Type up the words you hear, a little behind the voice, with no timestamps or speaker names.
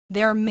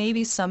There may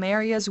be some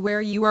areas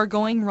where you are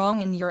going wrong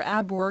in your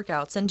ab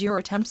workouts and your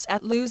attempts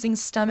at losing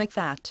stomach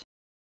fat.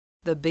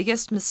 The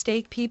biggest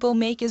mistake people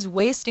make is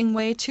wasting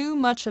way too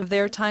much of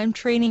their time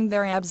training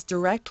their abs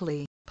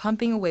directly,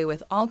 pumping away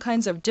with all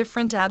kinds of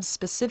different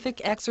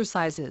abs-specific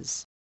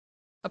exercises.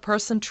 A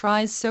person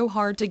tries so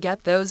hard to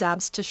get those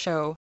abs to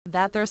show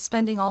that they're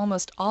spending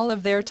almost all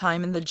of their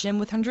time in the gym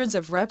with hundreds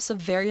of reps of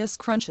various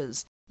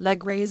crunches,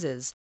 leg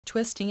raises,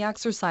 twisting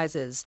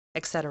exercises,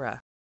 etc.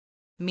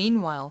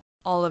 Meanwhile,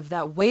 all of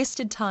that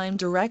wasted time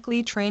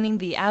directly training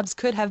the abs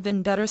could have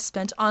been better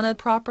spent on a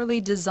properly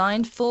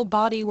designed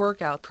full-body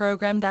workout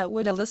program that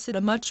would elicit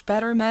a much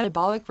better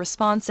metabolic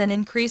response and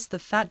increase the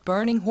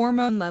fat-burning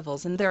hormone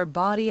levels in their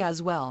body as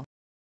well.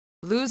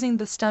 Losing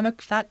the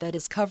stomach fat that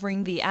is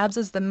covering the abs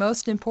is the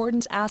most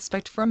important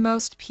aspect for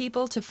most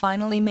people to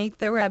finally make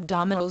their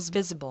abdominals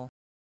visible.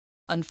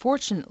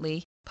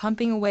 Unfortunately,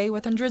 pumping away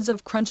with hundreds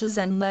of crunches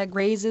and leg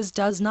raises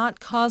does not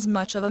cause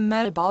much of a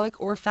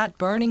metabolic or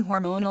fat-burning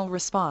hormonal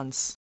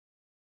response.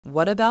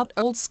 What about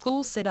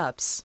old-school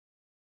sit-ups?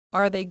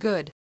 Are they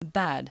good,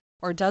 bad,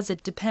 or does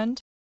it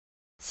depend?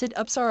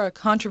 Sit-ups are a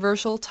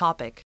controversial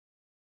topic.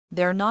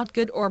 They're not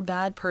good or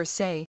bad per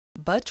se,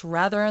 but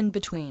rather in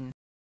between.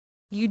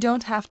 You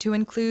don't have to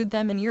include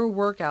them in your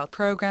workout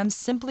programs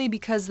simply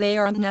because they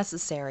are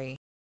necessary.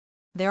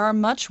 There are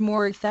much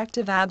more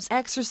effective abs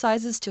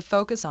exercises to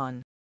focus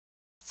on,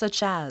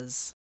 such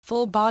as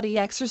full-body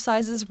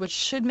exercises, which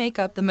should make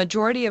up the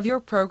majority of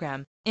your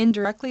program,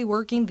 indirectly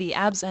working the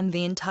abs and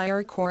the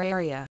entire core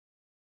area.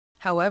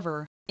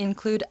 However,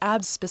 include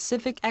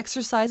abs-specific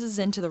exercises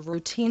into the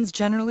routines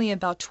generally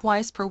about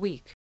twice per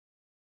week.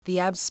 The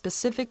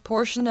abs-specific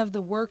portion of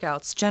the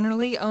workouts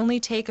generally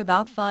only take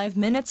about 5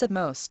 minutes at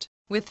most,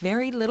 with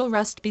very little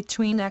rest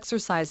between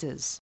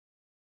exercises.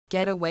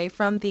 Get away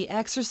from the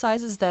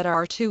exercises that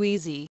are too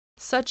easy,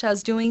 such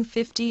as doing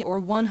 50 or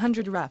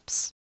 100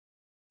 reps.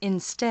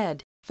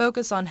 Instead,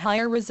 focus on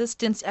higher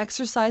resistance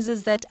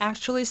exercises that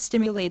actually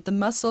stimulate the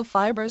muscle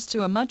fibers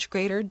to a much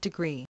greater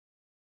degree.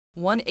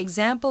 One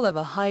example of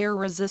a higher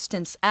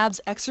resistance abs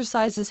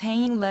exercise is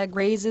hanging leg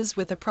raises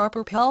with a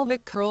proper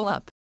pelvic curl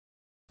up.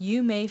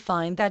 You may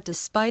find that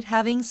despite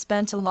having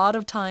spent a lot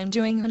of time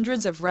doing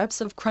hundreds of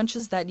reps of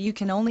crunches that you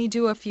can only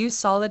do a few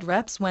solid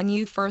reps when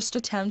you first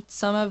attempt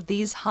some of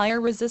these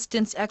higher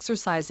resistance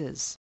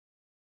exercises.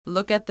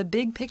 Look at the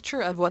big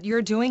picture of what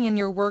you're doing in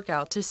your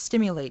workout to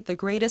stimulate the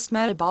greatest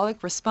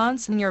metabolic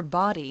response in your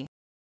body.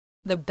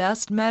 The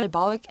best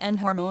metabolic and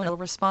hormonal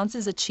response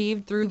is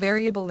achieved through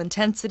variable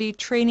intensity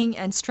training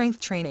and strength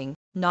training,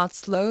 not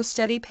slow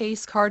steady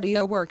pace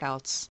cardio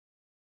workouts.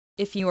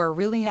 If you are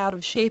really out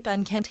of shape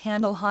and can't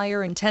handle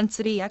higher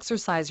intensity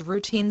exercise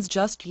routines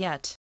just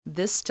yet,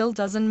 this still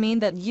doesn't mean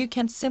that you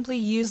can't simply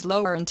use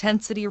lower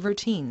intensity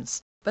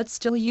routines, but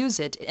still use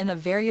it in a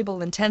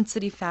variable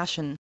intensity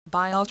fashion,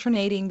 by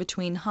alternating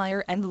between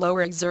higher and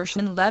lower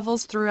exertion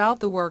levels throughout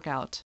the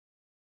workout.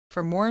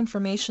 For more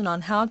information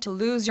on how to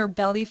lose your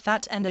belly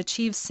fat and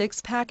achieve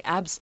six-pack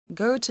abs,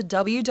 go to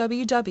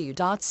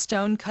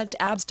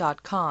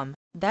www.stonecutabs.com.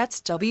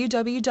 That's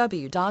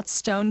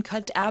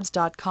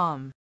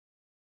www.stonecutabs.com.